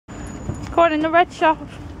Go on in the red shop.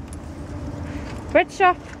 Red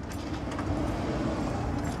shop.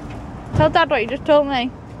 Tell Dad what you just told me.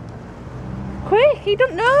 Quick, he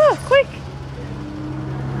don't know. Quick.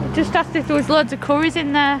 He just asked if there was loads of curries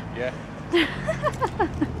in there. Yeah.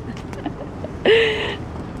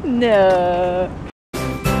 No.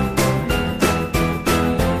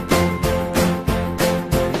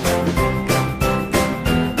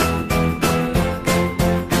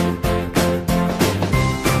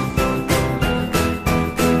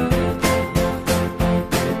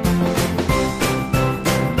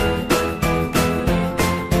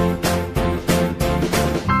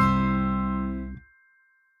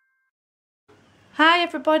 Hi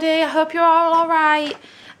everybody, I hope you're all alright.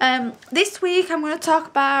 This week I'm going to talk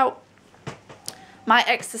about my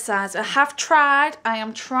exercise. I have tried, I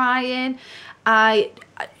am trying. I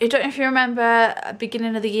don't know if you remember, at the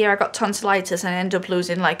beginning of the year I got tonsillitis and I ended up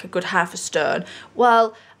losing like a good half a stone.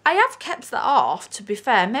 Well, I have kept that off, to be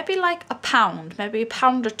fair, maybe like a pound, maybe a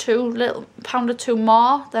pound or two, little pound or two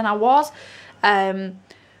more than I was.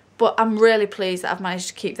 But I'm really pleased that I've managed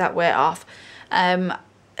to keep that weight off.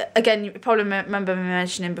 Again, you probably remember me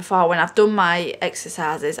mentioning before, when I've done my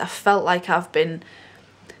exercises, I felt like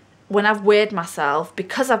when I've weighed myself,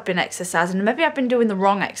 because I've been exercising, and maybe I've been doing the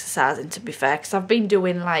wrong exercising, to be fair, because I've been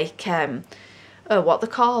doing like, what they're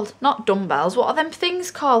called, not dumbbells, what are them things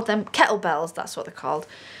called, them kettlebells, that's what they're called.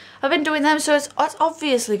 I've been doing them, so it's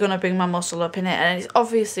obviously going to bring my muscle up in it, and it's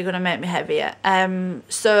obviously going to make me heavier.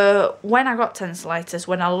 So when I got tonsillitis,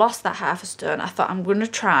 when I lost that half a stone, I thought I'm going to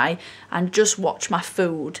try and just watch my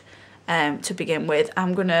food to begin with.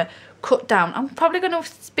 I'm going to cut down. I'm probably going to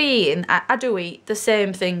be eating, I do eat the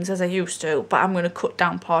same things as I used to, but I'm going to cut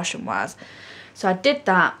down portion-wise. So I did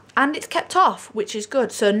that, and it's kept off, which is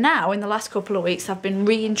good. So now, in the last couple of weeks, I've been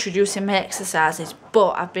reintroducing my exercises,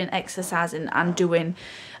 but I've been exercising and doing...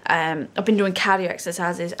 I've been doing cardio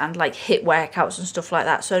exercises and like HIIT workouts and stuff like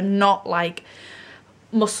that, so not like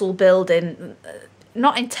muscle building,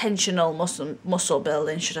 not intentional muscle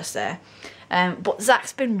building, should I say. But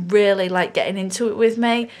Zach's been really like getting into it with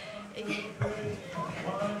me.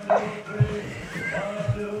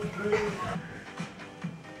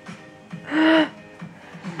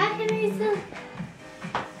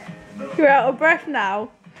 You're out of breath now.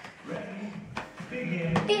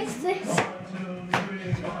 It's this.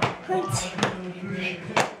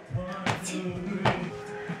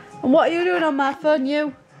 And what are you doing on my phone,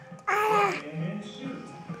 you?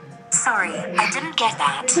 Sorry, I didn't get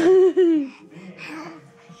that.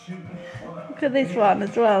 Look at this one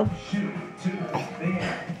as well. You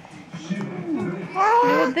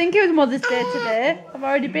wouldn't think it was Mother's Day today. I've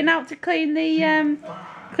already been out to clean the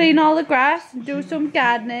clean all the grass and do some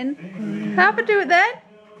gardening. How about do it then?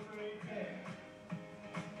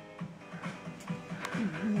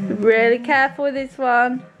 Really careful with this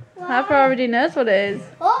one. Harper already knows what it is.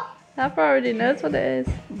 What? Harper already knows what it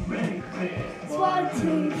is. 1,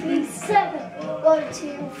 2, 3, 7. 1,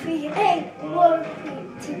 2, 3, 8. 1,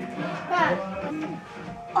 3, 2, 5.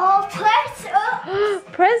 Oh, press ups.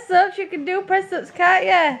 Press ups, you can do press ups, can't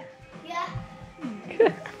you? Yeah.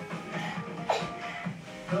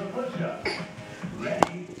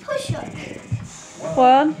 Push up.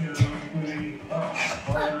 1.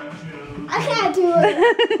 I can't do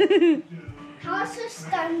it. How to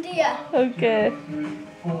stand here? Okay.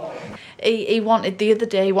 He wanted the other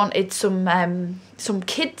day. He wanted some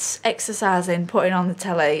kids exercising, putting on the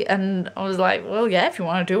telly, and I was like, well, yeah, if you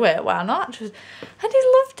want to do it, why not? And he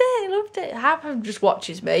loved it. He loved it. Harper just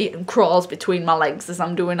watches me and crawls between my legs as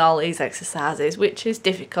I'm doing all these exercises, which is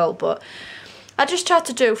difficult, but I just try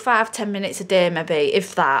to do 5-10 minutes a day, maybe,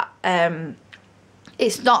 if that.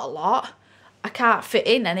 It's not a lot. I can't fit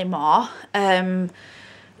in anymore.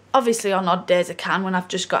 Obviously on odd days I can, when I've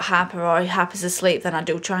just got Harper or Harper's asleep, then I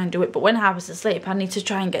do try and do it. But when Harper's asleep, I need to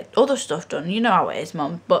try and get other stuff done. You know how it is,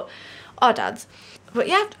 Mum, or Dad's. But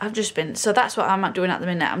yeah, I've just been, so that's what I'm doing at the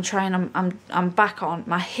minute. I'm back on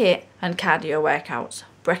my HIIT and cardio workouts.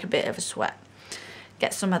 Break a bit of a sweat.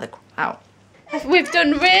 Get some of the out. We've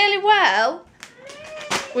done really well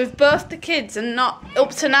with both the kids and not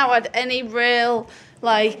up to now had any real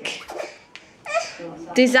like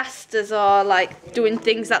disasters or like doing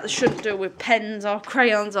things that they shouldn't do with pens or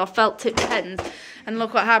crayons or felt tip pens. And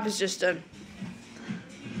look what Harper's just done.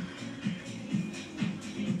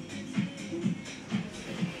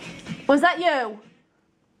 Was that you?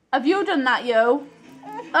 Have you done that, you?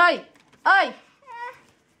 Oi! Oi!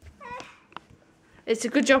 It's a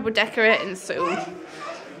good job we're decorating soon.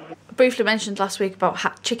 briefly mentioned last week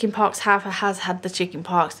about chicken pox. Harper has had the chicken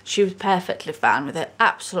pox. She was perfectly fine with it,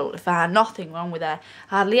 absolutely fine, nothing wrong with her,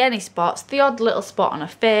 hardly any spots, the odd little spot on her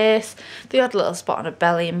face, the odd little spot on her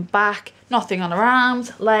belly and back, nothing on her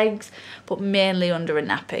arms, legs, but mainly under a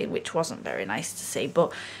nappy, which wasn't very nice to see,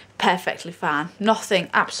 but perfectly fine, nothing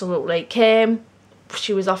absolutely. Came,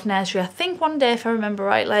 she was off nursery, I think one day if I remember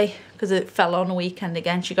rightly, because it fell on a weekend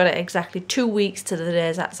again. She got it exactly 2 weeks to the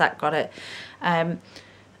day that Zach got it. And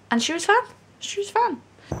she was fine. She was fine.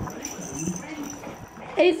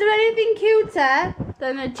 Is there anything cuter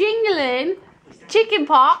than a jingling chicken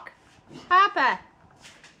pox? Harper.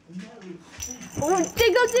 Oh,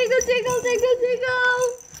 jiggle, jiggle, jiggle, jiggle,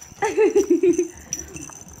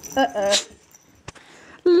 jiggle.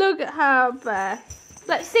 Look at Harper.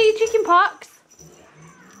 Let's see your chicken pox.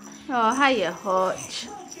 Oh, hiya, Hutch.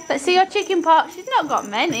 Let's see your chicken pox. You've not got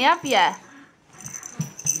many, have you?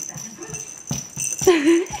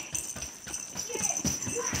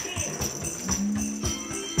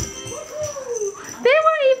 They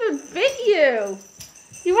won't even fit you.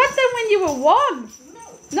 You had them when you were 1.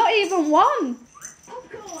 Not even 1. Oh,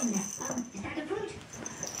 go on now.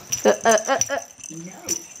 Is that the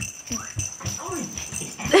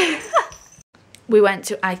fruit? We went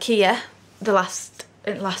to IKEA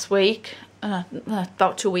last week.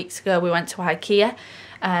 About 2 weeks ago, we went to IKEA.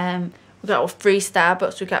 We got our free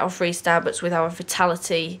Starbucks. We get our free Starbucks with our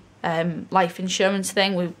Vitality life insurance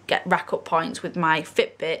thing. We get rack up points with my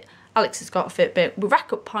Fitbit. Alex has got a Fitbit. We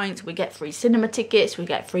rack up points. We get free cinema tickets. We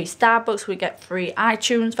get free Starbucks. We get free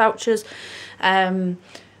iTunes vouchers, and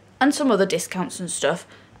some other discounts and stuff.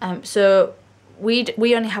 So we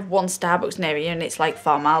only have one Starbucks near here, and it's like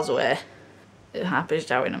 4 miles away. Harper's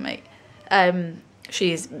doubting on me.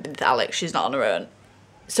 She's with Alex. She's not on her own.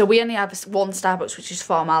 So we only have one Starbucks, which is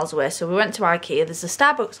 4 miles away. So we went to IKEA. There's a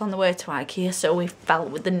Starbucks on the way to IKEA, so we felt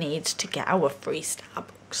with the need to get our free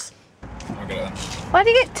Starbucks. I'll get it then. Why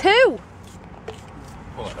did you get 2?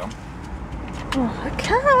 Pull it down. Oh, I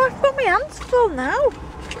can't. I've got my hands full now.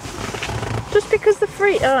 Just because they're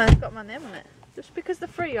free. Oh, it's got my name on it. Just because they're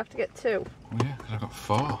free, you have to get 2. Well, yeah, because I've got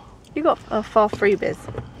 4. You got 4 freebies.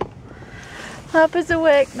 Harper's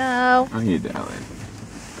awake now. Oh, you darling.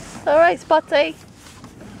 All right, Spotty.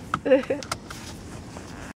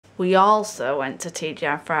 We also went to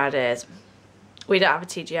TGI Fridays. We don't have a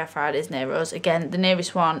TGI Fridays near us. Again, the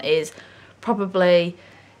nearest one is probably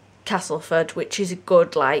Castleford, which is a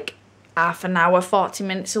good like half an hour, 40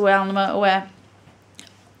 minutes away on the motorway.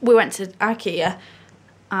 We went to IKEA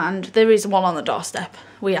and there is one on the doorstep.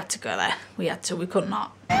 We had to go there. We could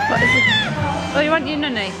not. What is it? Oh, you want your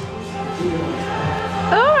nunny?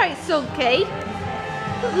 All right, Sulky.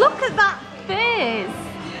 Look at that face.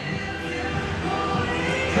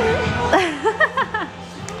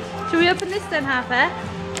 Should we open this then, Harper?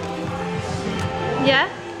 Yeah?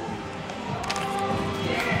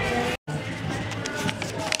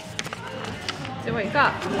 See what you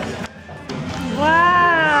got?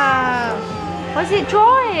 Wow! What's it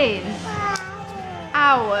drawing?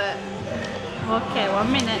 Ow. Okay,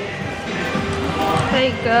 1 minute. There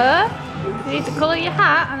you go. You need to colour your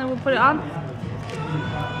hat and then we'll put it on.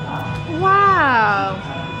 Wow!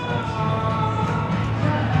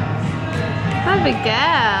 Clever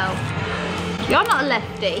girl. You're not a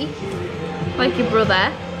lefty, like your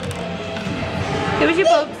brother. Give us your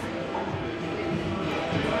bugs.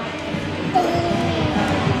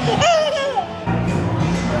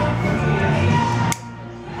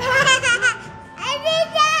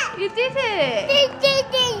 You did it!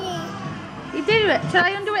 You did it! Shall I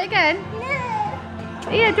undo it again?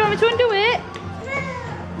 No. Yeah, do you want me to undo it? No.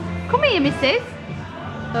 Come here, missus.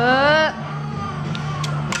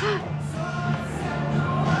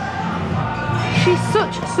 She's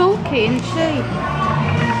such sulky, isn't she?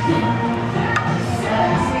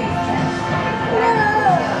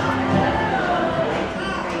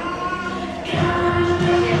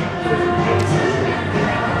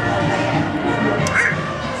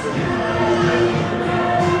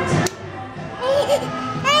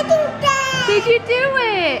 Did you do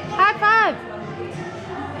it? High five.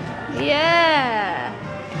 Yeah.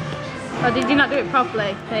 Or did you not do it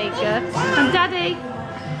properly? There you go. And Daddy.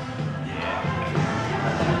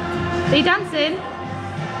 Are you dancing?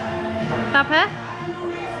 Papa?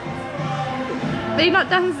 Are you not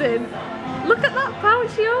dancing? Look at that power,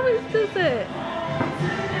 she always does it.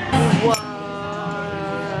 Wow.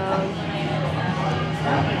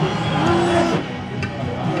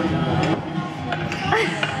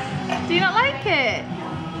 Do you not like it?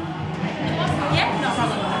 Yeah, no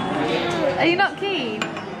problem. Are you not keen?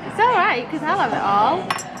 It's alright, because I'll have it all.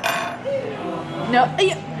 No.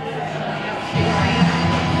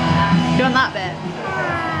 you want that bit?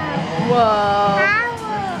 Whoa.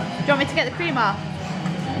 Do you want me to get the cream off?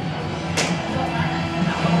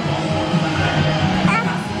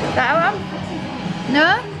 That one?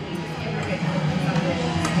 No?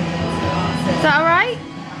 Is that alright?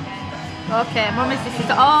 Okay, Mummy's, this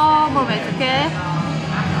is all Mummy's, okay?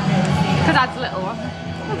 Because that's a little one.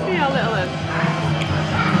 Let's see how little it is.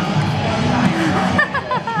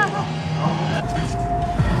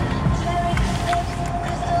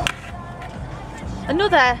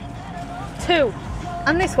 Another 2.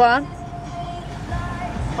 And this one.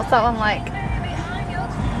 What's that one like?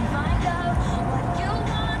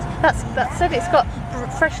 That said it's got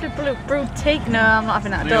freshly brewed tea. No, I'm not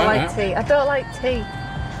having that. I don't like tea. I don't like tea.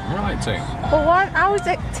 I don't like tea. Well, why? How is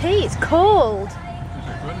it tea? It's cold.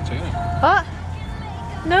 What?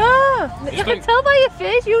 No! You can tell by your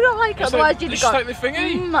face you don't like it. Otherwise you'd It's go. like the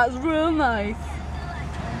thingy. That's real nice.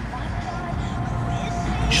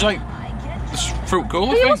 She's like this fruit cola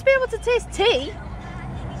Well, you thing. must be able to taste tea.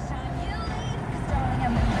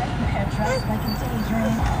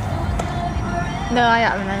 No, I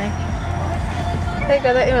haven't any. There you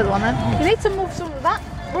go, that's the other one then. You need to move some of that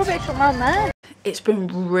rubbish around there. It's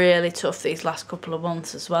been really tough these last couple of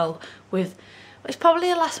months as well. It's probably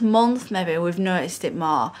the last month maybe we've noticed it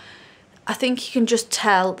more. I think you can just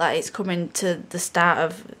tell that it's coming to the start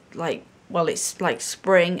of like, well, it's like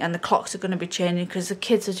spring and the clocks are going to be changing because the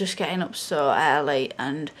kids are just getting up so early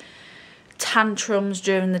and tantrums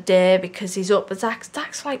during the day because he's up.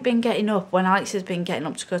 Zach's like been getting up when Alex has been getting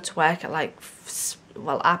up to go to work at like,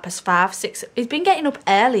 well, 5:30, 6. He's been getting up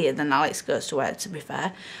earlier than Alex goes to work, to be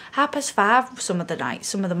fair. 5:30 some of the nights,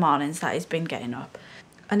 some of the mornings that he's been getting up.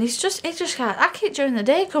 And he just can't hack it during the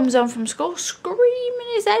day. He comes home from school screaming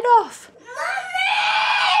his head off.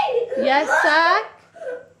 Mummy! Yes, sir?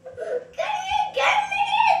 Can you get me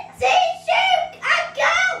a tissue? I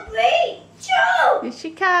can't reach you! Yes,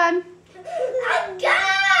 you can. I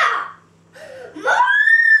can't! Mom!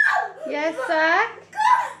 Yes, sir?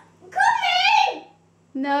 Come in!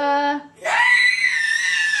 No.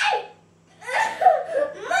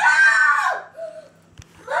 Mom!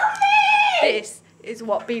 Mummy! This is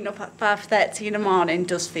what being up at 5:30 in the morning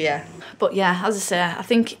does for you. But yeah, as I say, I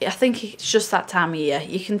think it's just that time of year.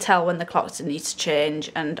 You can tell when the clocks need to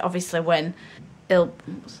change, and obviously when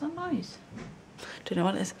what's that noise? Don't know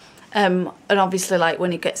what it is. And obviously like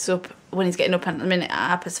when he gets up, when he's getting up at the minute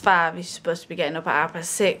at 5:30, he's supposed to be getting up at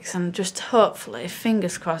 6:30, and just hopefully,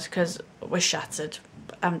 fingers crossed, because we're shattered.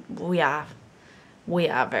 We are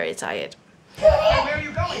very tired. Where are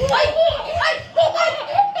you going?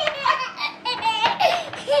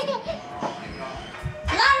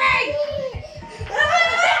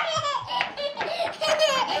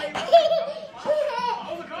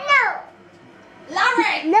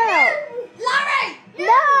 Larry! No! Larry!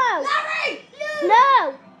 No! Larry!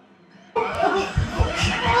 No! Larry!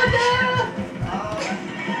 No!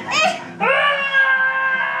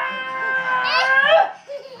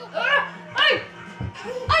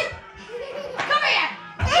 Come here!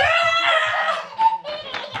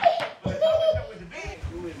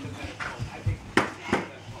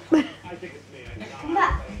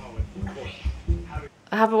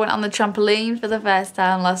 I have went on the trampoline for the first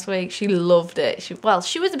time last week. She loved it. She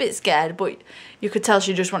was a bit scared, but you could tell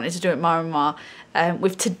she just wanted to do it more and more.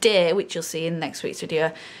 With today, which you'll see in next week's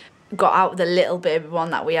video, got out the little baby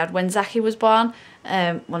one that we had when Zachy was born.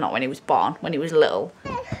 Well, not when he was born, when he was little.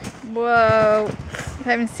 Whoa, I can't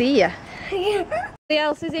even see you. Somebody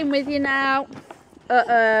else is in with you now. Look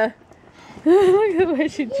at the way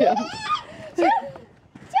she jumps.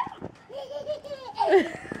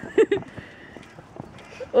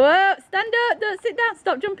 Whoa, stand up, don't sit down,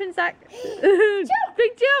 stop jumping, Zach.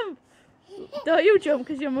 Big jump. Don't you jump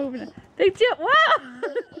because you're moving it. Big jump, wow.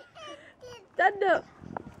 Stand up.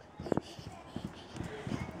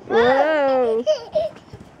 Whoa.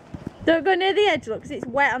 Don't go near the edge, look, because it's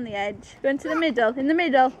wet on the edge. Go into the middle, in the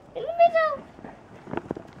middle. In the middle.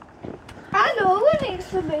 I know when it's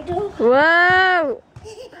the middle. Whoa.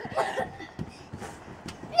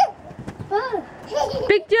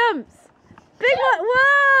 Big jumps. Big one.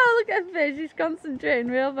 Whoa, look at her face. She's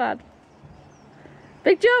concentrating real bad.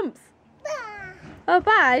 Big jumps. Oh,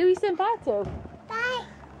 bye. Who are you saying bye to? Bye.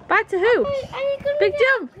 Bye to who? Big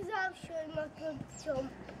jump. Because I'm showing my good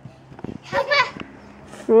jump. Papa,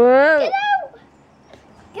 Whoa. get out.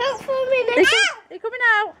 Get out for a minute. Are you coming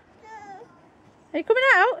out? Are you coming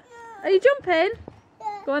out? Are you jumping?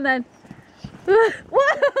 Go on then. Whoa.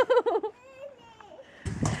 Whoa.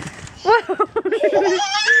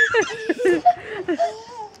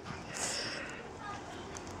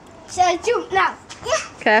 So I jump now. Yeah.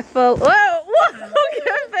 Careful. Whoa. Whoa. Look at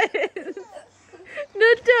her face. No,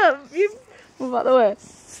 don't. Move out the way.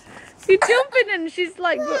 You're jumping and she's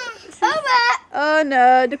like... Oh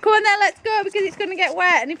no. Come on then, let's go because it's going to get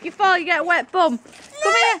wet. And if you fall, you get a wet bum.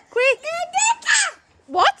 Come here, quick.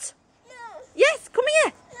 What? Yes, come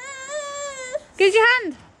here. Give your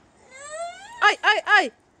hand. Oi.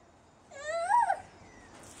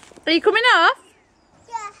 Are you coming off?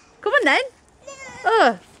 Yeah. Come on then.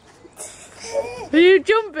 Oh. Are you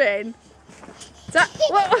jumping?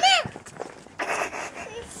 What?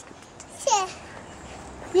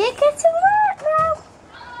 You get to work now.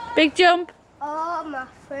 Big jump. Oh, my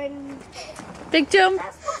friend. Big jump.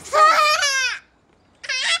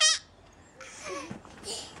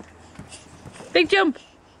 Big jump.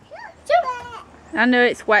 Jump. I know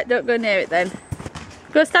it's wet, don't go near it then.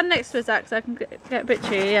 Go stand next to us, Zach, so I can get a picture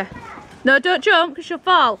of you. Yeah. No, don't jump because you'll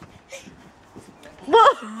fall.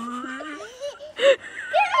 Whoa!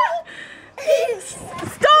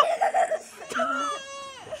 Stop!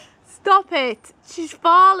 Stop it! She's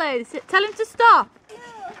falling. Tell him to stop.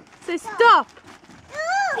 Say stop.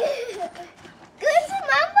 Good to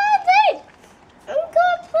Mama, dude. I'm going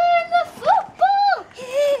to play the football.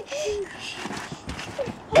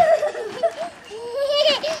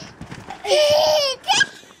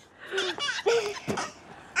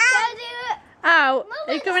 Out?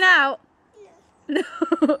 Are you coming out? No.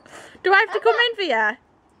 Do I have to come in for you?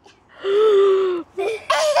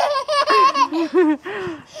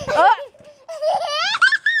 Oh.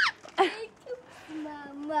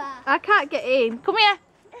 Mama. I can't get in. Come here.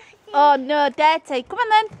 Oh no, dirty. Come on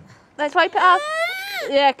then. Let's wipe it off.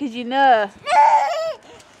 Yeah, because you know.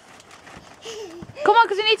 Come on,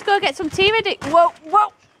 because we need to go get some tea ready. Whoa.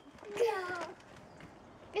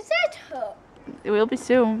 Is that her? It will be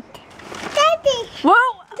soon. Daddy.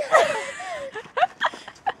 Whoa!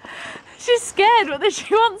 She's scared, but then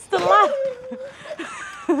she wants to laugh.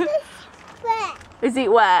 Where? Is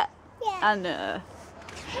it wet? Yeah. I know.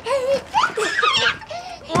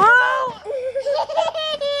 Whoa!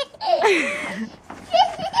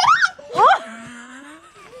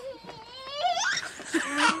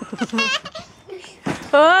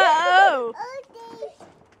 Oh!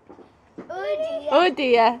 Oh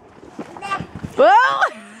dear. Whoa!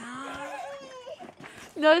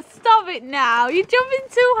 No, stop it now. You're jumping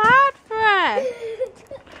too hard for her.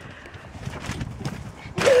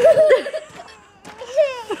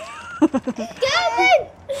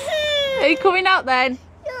 Are you coming out then?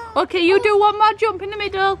 Okay, you do one more jump in the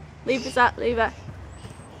middle. Leave us that, leave it.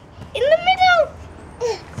 In the middle.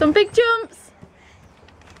 Some big jumps.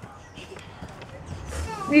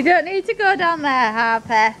 You don't need to go down there,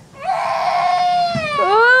 Harper.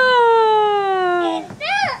 Oh!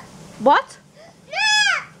 What?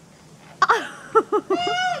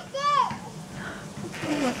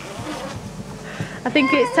 I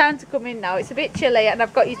think it's time to come in now. It's a bit chilly and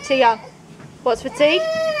I've got your tea on. What's for tea?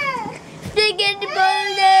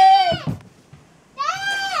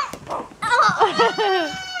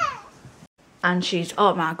 And she's,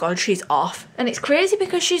 oh my god, she's off. And it's crazy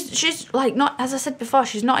because she's like not, as I said before,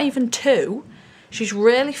 she's not even 2. She's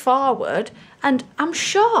really forward. And I'm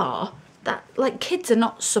sure that like kids are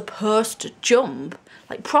not supposed to jump,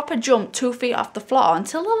 like proper jump 2 feet off the floor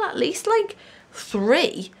until they're at least like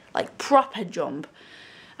 3, like proper jump.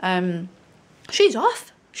 She's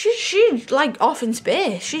off. She's like off in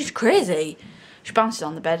space. She's crazy. She bounces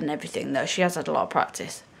on the bed and everything though. She has had a lot of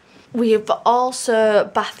practice. We've also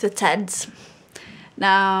bathed the Teds.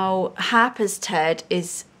 Now, Harper's Ted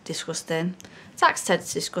is disgusting. Zach's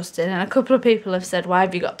Ted's disgusting. And a couple of people have said, why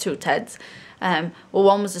have you got 2 Teds? Well,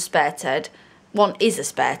 one was a spare Ted. One is a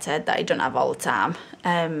spare Ted that he don't have all the time.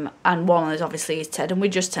 And one is obviously his Ted. And we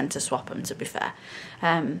just tend to swap them, to be fair.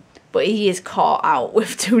 But he is caught out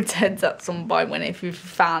with 2 Teds at some point when if he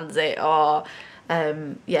finds it. Or,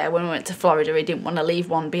 yeah, when we went to Florida, he didn't want to leave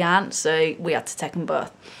one behind. So we had to take them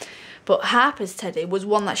both. But Harper's Teddy was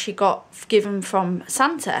one that she got given from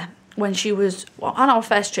Santa when she was on our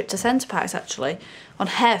first trip to Centre Parks, actually. On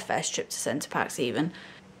her first trip to Centre Parks, even.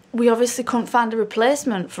 We obviously couldn't find a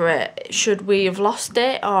replacement for it. Should we have lost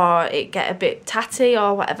it or it get a bit tatty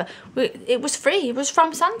or whatever? It was free. It was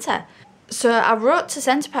from Santa. So I wrote to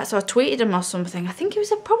Centre Parks, or I tweeted them or something. I think it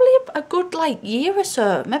was probably a good like year or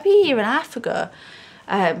so, maybe a year and a half ago.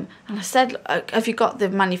 And I said, have you got the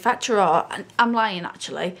manufacturer? And I'm lying,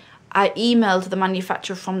 actually. I emailed the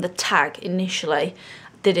manufacturer from the tag initially.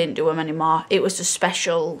 They didn't do them anymore. It was a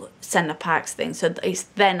special Centre Parks thing. So it's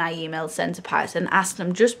then I emailed Centre Parks and asked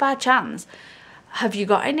them, just by chance, have you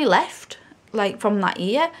got any left, like from that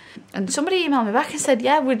year? And somebody emailed me back and said,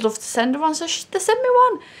 yeah, we'd love to send her one. So they sent me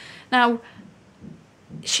one. Now,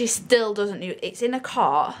 she still doesn't use it. It's in a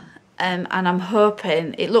cart. and I'm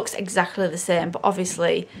hoping it looks exactly the same, but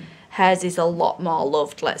obviously hers is a lot more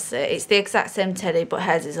loved, let's say. It's the exact same teddy, but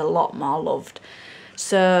hers is a lot more loved.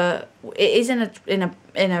 So it is in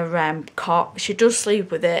a cot. She does sleep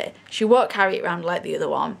with it. She won't carry it around like the other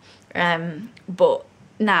one. But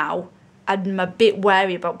now I'm a bit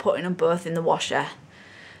wary about putting them both in the washer.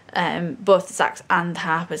 Both Zach's and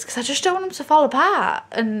Harper's, because I just don't want them to fall apart.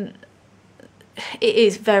 And it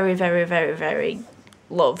is very, very, very, very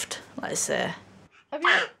loved, let's say. Have you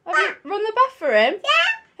run the bath for him? Yeah.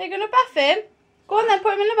 Are you going to bath him? Go on then,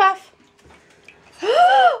 put him in the bath.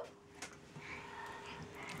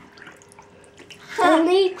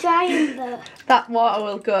 Only drying though. That water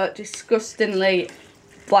will go disgustingly,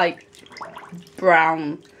 like,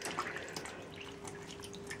 brown.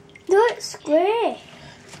 No, it's grey.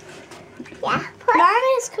 Yeah. Mine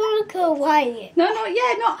is gonna go white. No,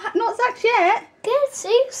 not Zach's yet. Can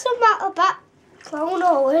see some at the back thrown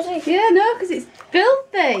already. Yeah, no, because it's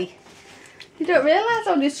filthy. You don't realise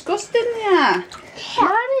how disgusting they are.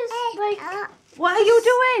 Mine is like. What are you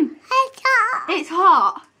doing? It's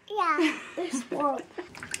hot. Yeah. This one.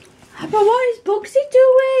 But what is Bugsy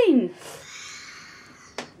doing?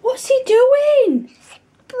 What's he doing?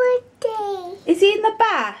 Pretty. Is he in the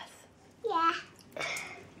bath? Yeah.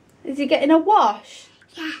 Is he getting a wash?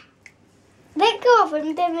 Yeah. Let go of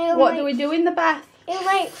him, then he'll What do we do in the bath? He'll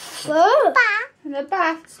like float. In the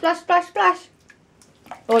bath? Splash, splash, splash.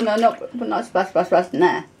 Oh no, but not splash, splash, splash.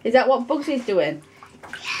 Nah. Is that what Bugsy's doing?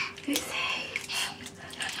 Yeah.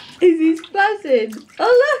 Is he splashing?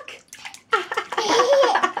 Oh look!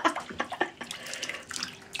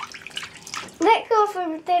 Let go of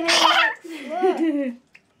him, then he might float.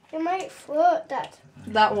 He might float, Dad.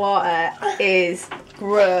 That water is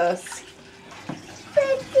gross.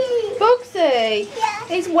 Pretty. Bugsy! Yeah.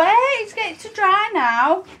 He's wet, he's getting to dry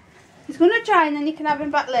now. He's going to dry and then you can have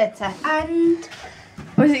him back later. And...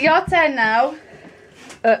 Was it your turn now?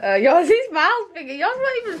 Yours is mouth bigger. Yours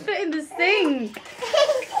won't even fit in the sink.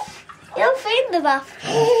 You'll fit in the bath.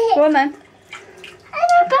 Go on then.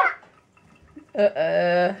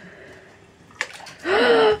 And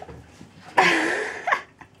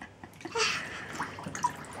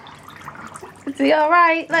Is he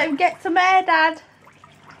alright? Let him get some air, Dad.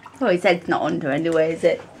 Oh, his head's not under anyway, is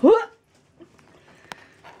it?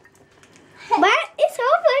 It's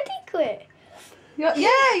already quick.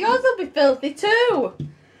 Yeah, yours will be filthy too.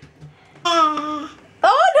 Oh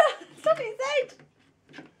no, it's on his head.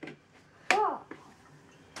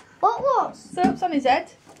 What was? Soap's on his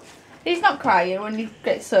head. He's not crying when you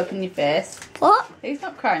get soap in your face. What? He's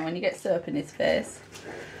not crying when you get soap in his face.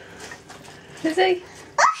 Is he?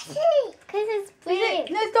 Because it's big.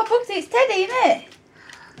 No, it's not Bugsy, it's Teddy, isn't it?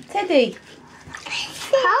 Teddy.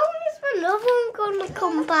 How is another one going to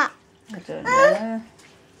come back? I don't know.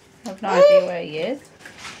 I have no idea where he is.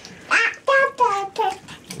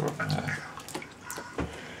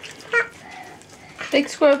 Big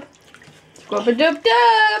scrub.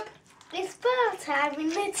 Scrub-a-dub-dub. It's bird time in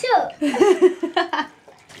the tub.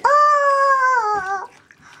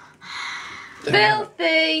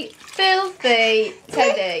 Filthy, filthy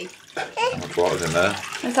Teddy. Much water's in there.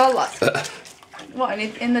 There's a lot. What,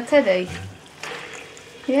 in the Teddy?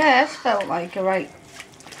 Yeah, it felt like a right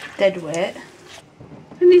dead weight.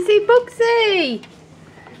 Can you see Bugsy?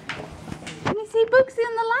 Can you see Bugsy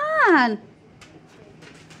on the line?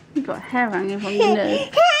 You've got hair hanging from your nose.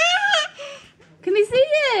 Can you see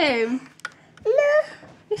him? No.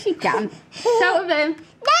 Yes, you can. Shout at him.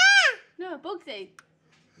 No, Bugsy.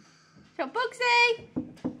 Shout, Bugsy.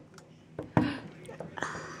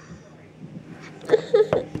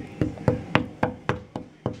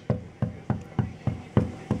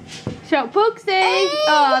 Shout, Bugsy.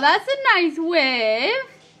 Oh, that's a nice wave.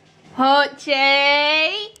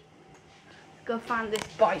 Hutchie. Let's go find this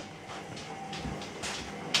boy.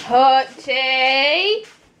 Hutchie.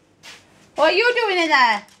 What are you doing in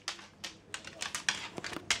there?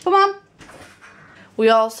 Come on. We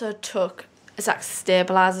also took Zach's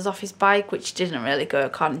stabilisers off his bike, which didn't really go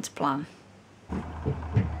according to plan.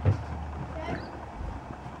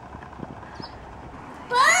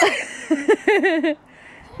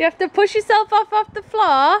 You have to push yourself off the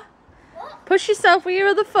floor. Push yourself with your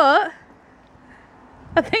other foot.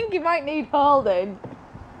 I think you might need holding.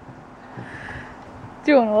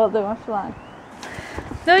 Do you want to hold them off the line?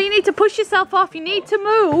 No, you need to push yourself off. You need to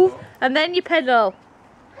move and then you pedal.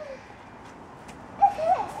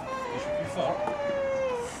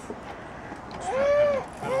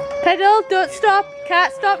 Pedal, don't stop.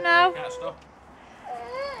 Can't stop now. Can't stop.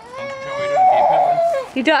 Enjoy it, keep pedaling.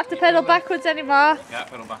 You don't have to pedal backwards anymore. Yeah,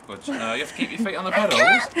 pedal backwards. You have to keep your feet on the pedals.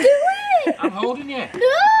 Do it. I'm holding you. No,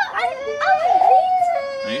 I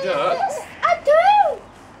No, you don't. do.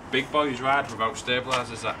 Big boys ride without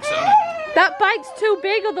stabilisers, Zach. Sit on it. That bike's too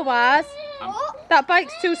big otherwise. That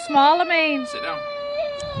bike's too small, I mean. Sit down.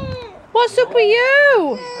 What's up with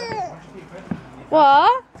you?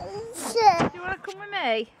 What? Do you want to come with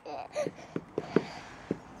me?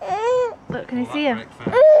 Look, can you see him?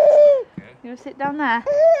 Okay. You want to sit down there?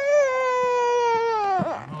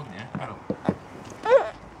 I'm holding you. Pedal.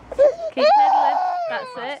 Keep pedaling.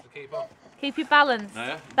 That's it. Keep up. Keep your balance. No,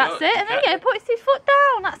 yeah. That's Go, it. And then yeah, put his foot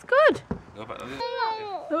down. That's good. Go back. Turn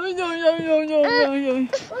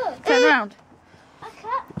around.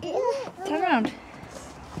 Turn around.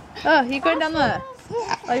 Oh, you're going down there?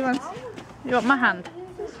 Oh, you want my hand?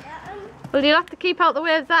 Well, you'll have to keep out the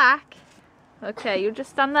way of Zach. Okay, you just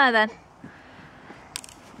stand there then.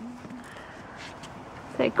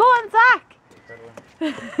 Say, go on, Zach!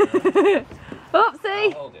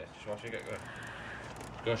 Oopsie! I'll hold you. Just watch you get going.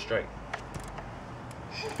 Go straight.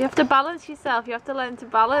 You have to balance yourself. You have to learn to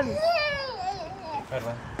balance.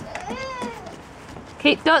 Pedaling.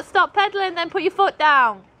 Don't stop pedaling, then put your foot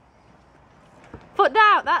down. Foot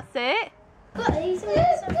down, that's it. Oh,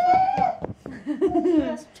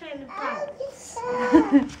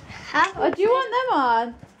 do you want them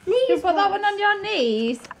on? You put that one on your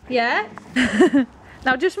knees. Yeah?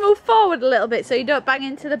 Now just move forward a little bit so you don't bang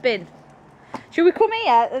into the bin. Should we come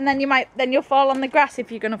here and then you'll fall on the grass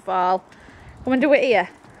if you're gonna fall. Come and do it here.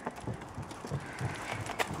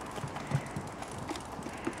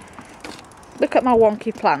 Look at my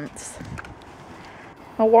wonky plants.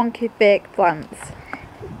 My wonky fake plants.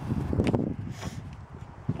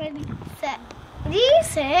 Ready, set. Do you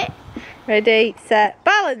sit? Ready, set,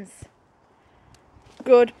 balance.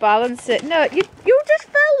 Good, balance it. No, you just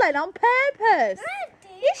fell then on purpose.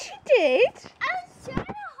 Yes, you did. I was trying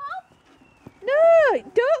to hop. No,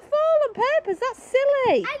 don't fall on purpose. That's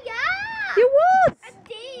silly. Yeah. You was. I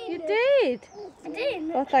did. You did. I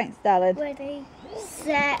did. Oh, thanks, darling. Ready,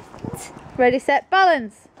 set. Ready, set,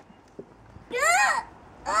 balance.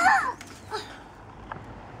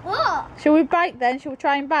 What? Shall we bike then? Shall we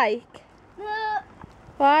try and bike? No,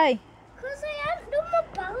 Why? because I haven't done my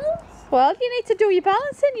balance. Well, you need to do your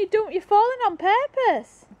balancing. You're falling on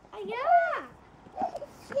purpose. Yeah.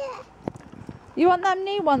 You want them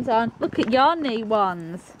knee ones on? Look at your knee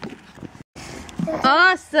ones.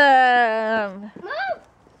 Awesome. Mom.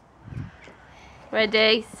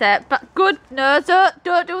 Ready, set, but good. No, don't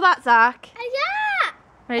do that, Zach. Yeah.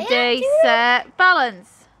 Ready, set,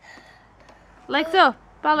 balance. Legs up,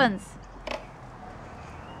 balance.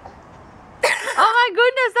 Oh my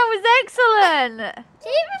goodness, that was excellent.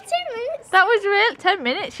 Even 10 minutes. That was real. 10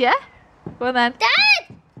 minutes, yeah? Go on then.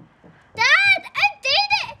 Dad, I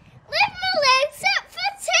did it. Lift my legs up for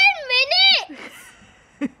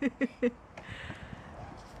 10 minutes.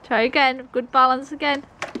 Try again. Good balance again.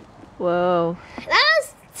 Whoa. That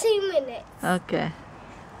was 2 minutes. Okay.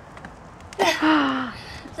 That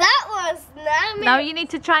was 9 minutes. Now you need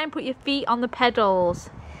to try and put your feet on the pedals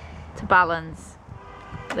to balance.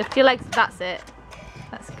 Lift your legs. That's it.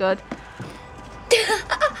 That's good.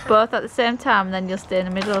 Both at the same time, and then you'll stay in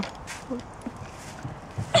the middle.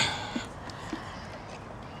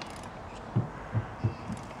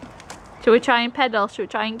 Shall we try and pedal? Shall we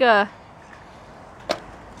try and go?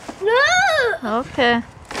 No. Okay.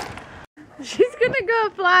 She's gonna go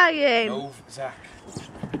flying. Move, Zach.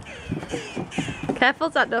 Careful,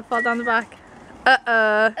 Zach, don't fall down the back.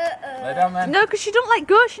 Uh-oh. Lay down then. No, because she don't let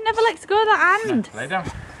go. She never lets go of that hand. Lay down.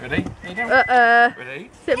 Ready? Lay down. Uh-oh. Ready?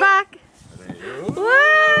 Sit back. Ready?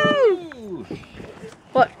 Woo!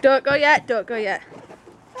 What? Don't go yet. Don't go yet.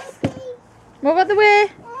 Move out the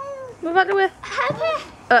way. Move out the way.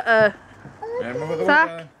 Uh-oh. Yeah, move out the way, Zach.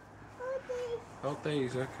 darling. Hold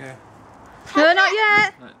these, okay. No, not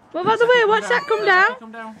yet. Move out the way. Watch that come down.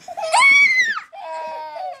 Come down.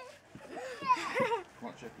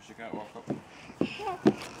 Watch it, because she can't walk up.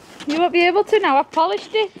 You won't be able to now. I've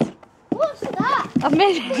polished it. What's that? I've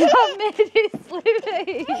made it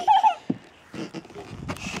slippery.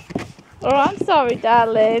 Oh, I'm sorry,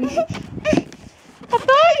 darling. I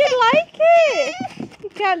thought you'd like it. You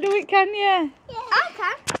can't do it, can you? I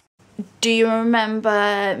can. Do you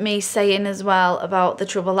remember me saying as well about the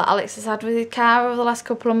trouble that Alex has had with his car over the last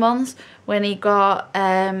couple of months when he got,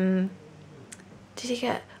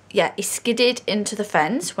 he skidded into the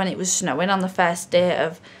fence when it was snowing on the first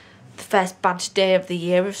bad day of the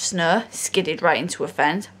year of snow, skidded right into a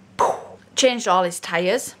fence, changed all his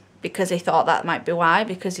tyres because he thought that might be why,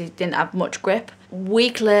 because he didn't have much grip.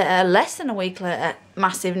 week later, less than a week later,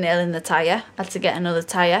 massive nail in the tyre. Had to get another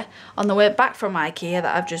tyre. On the way back from IKEA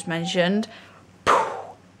that I've just mentioned,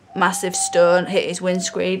 massive stone hit his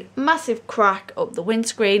windscreen, massive crack up the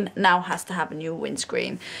windscreen, now has to have a new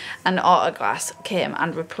windscreen. And Autoglass came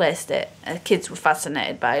and replaced it. Kids were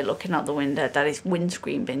fascinated by looking out the window, Daddy's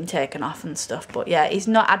windscreen being taken off and stuff. But yeah, he's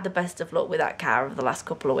not had the best of luck with that car over the last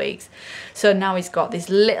couple of weeks. So now he's got this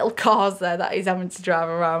little cars there that he's having to drive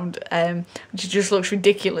around, which just looks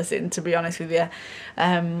ridiculous in, to be honest with you.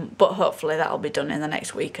 But hopefully that'll be done in the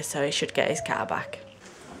next week or so. He should get his car back.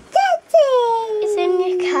 It's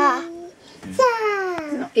in your car. It's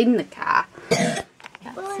not in the car. Dad,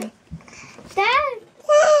 smell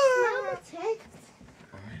the taste.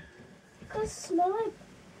 Go smell it.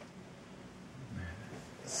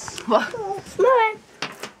 What? Smell it.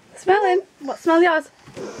 Smelling? What smell yours?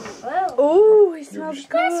 Well, Oh, it smells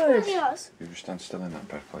can I good. smell yours? You just stand still in that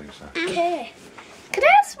bed, please. Okay. Can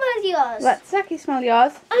I smell yours? Let Saki smell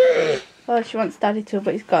yours. Oh, she wants Daddy to,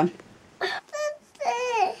 but he's gone.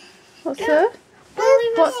 What's that?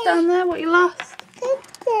 What's down there? What you lost?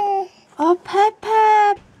 Oh,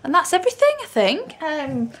 Pepper. And that's everything, I think.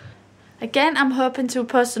 Again, I'm hoping to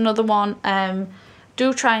post another one.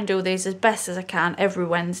 Do try and do these as best as I can every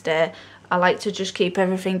Wednesday. I like to just keep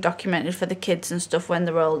everything documented for the kids and stuff when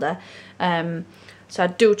they're older. So I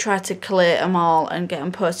do try to collate them all and get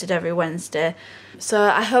them posted every Wednesday. So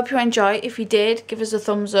I hope you enjoy. If you did, give us a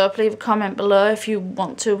thumbs up. Leave a comment below if you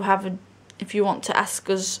want to ask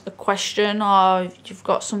us a question, or if you've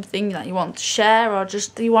got something that you want to share, or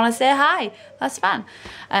just you want to say hi. That's fine.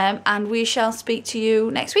 And we shall speak to you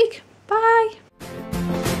next week. Bye.